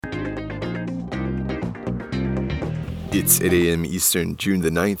It's 8 a.m. Eastern, June the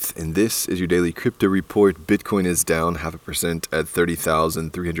 9th, and this is your daily crypto report. Bitcoin is down 0.5% at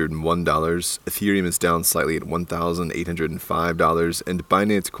 $30,301. Ethereum is down slightly at $1,805, and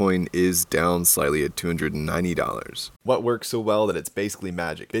Binance Coin is down slightly at $290. What works so well that it's basically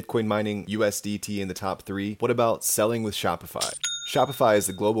magic? Bitcoin mining, USDT in the top 3. What about selling with Shopify? Shopify is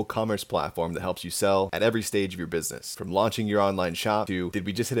the global commerce platform that helps you sell at every stage of your business. From launching your online shop to, did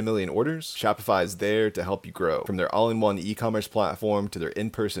we just hit 1 million orders? Shopify is there to help you grow. From their all-in-one e-commerce platform to their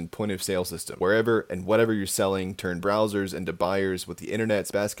in-person point-of-sale system. Wherever and whatever you're selling, turn browsers into buyers with the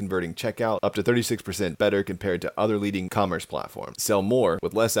internet's best converting checkout, up to 36% better compared to other leading commerce platforms. Sell more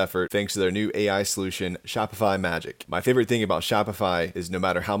with less effort thanks to their new AI solution, Shopify Magic. My favorite thing about Shopify is no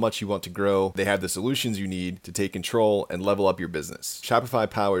matter how much you want to grow, they have the solutions you need to take control and level up your business. Shopify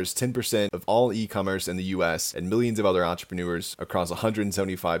powers 10% of all e-commerce in the US and millions of other entrepreneurs across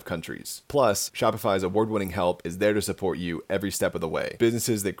 175 countries. Plus, Shopify's award-winning help is there to support you every step of the way.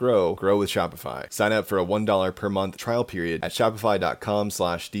 Businesses that grow with Shopify. Sign up for a $1 per month trial period at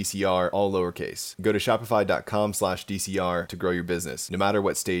shopify.com/DCR, all lowercase. Go to shopify.com/DCR to grow your business, no matter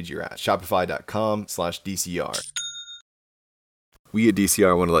what stage you're at. Shopify.com/DCR. We at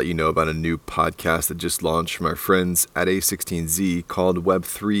DCR want to let you know about a new podcast that just launched from our friends at A16Z called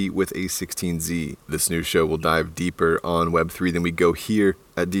Web3 with A16Z. This new show will dive deeper on Web3 than we go here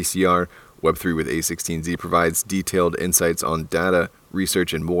at DCR. Web3 with A16Z provides detailed insights on data,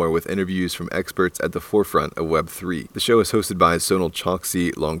 research, and more with interviews from experts at the forefront of Web3. The show is hosted by Sonal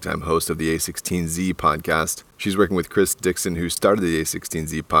Chokshi, longtime host of the A16Z podcast. She's working with Chris Dixon, who started the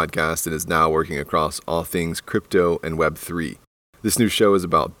A16Z podcast and is now working across all things crypto and Web3. This new show is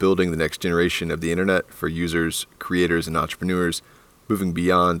about building the next generation of the internet for users, creators, and entrepreneurs, moving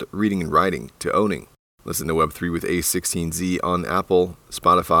beyond reading and writing to owning. Listen to Web3 with A16Z on Apple,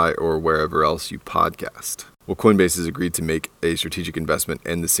 Spotify, or wherever else you podcast. Well, Coinbase has agreed to make a strategic investment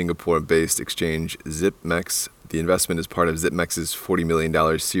in the Singapore-based exchange ZipMex. The investment is part of ZipMex's $40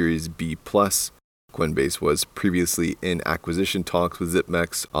 million Series B+. Coinbase was previously in acquisition talks with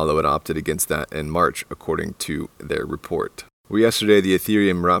ZipMex, although it opted against that in March, according to their report. Well, yesterday, the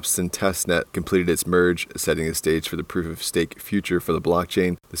Ethereum Ropsten testnet completed its merge, setting the stage for the proof-of-stake future for the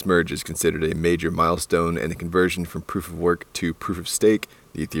blockchain. This merge is considered a major milestone in the conversion from proof-of-work to proof-of-stake.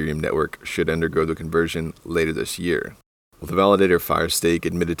 The Ethereum network should undergo the conversion later this year. Well, the validator Firestake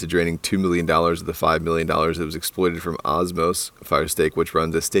admitted to draining $2 million of the $5 million that was exploited from Osmos. Firestake, which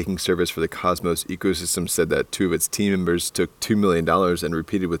runs a staking service for the Cosmos ecosystem, said that 2 of its team members took $2 million and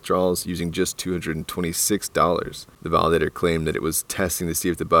repeated withdrawals using just $226. The validator claimed that it was testing to see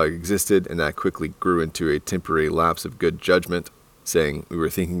if the bug existed, and that quickly grew into a temporary lapse of good judgment, saying, "We were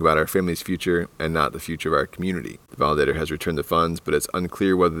thinking about our family's future and not the future of our community." The validator has returned the funds, but it's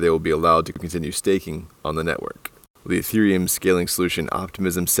unclear whether they will be allowed to continue staking on the network. The Ethereum scaling solution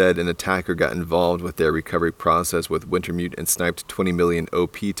Optimism said an attacker got involved with their recovery process with Wintermute and sniped 20 million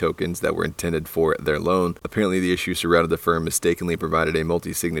OP tokens that were intended for their loan. Apparently, the issue surrounded the firm mistakenly provided a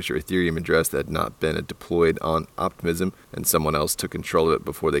multi-signature Ethereum address that had not been deployed on Optimism, and someone else took control of it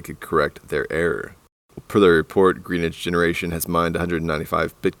before they could correct their error. Per the report, Greenwich Generation has mined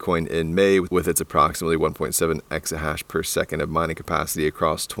 195 Bitcoin in May with its approximately 1.7 exahash per second of mining capacity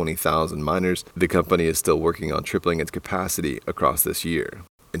across 20,000 miners. The company is still working on tripling its capacity across this year.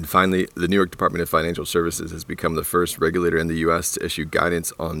 And finally, the New York Department of Financial Services has become the first regulator in the U.S. to issue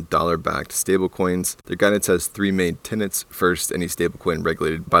guidance on dollar-backed stablecoins. Their guidance has 3 main tenets. First, any stablecoin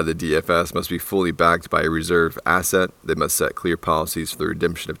regulated by the DFS must be fully backed by a reserve asset. They must set clear policies for the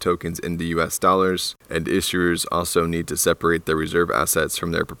redemption of tokens into U.S. dollars. And issuers also need to separate their reserve assets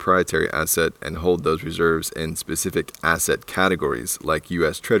from their proprietary asset and hold those reserves in specific asset categories like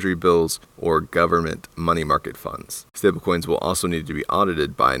U.S. Treasury bills or government money market funds. Stablecoins will also need to be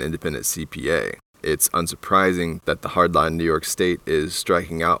audited by an independent CPA. It's unsurprising that the hardline New York State is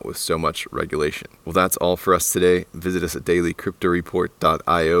striking out with so much regulation. Well, that's all for us today. Visit us at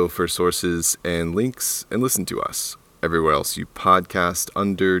dailycryptoreport.io for sources and links, and listen to us everywhere else you podcast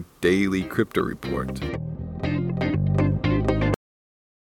under Daily Crypto Report.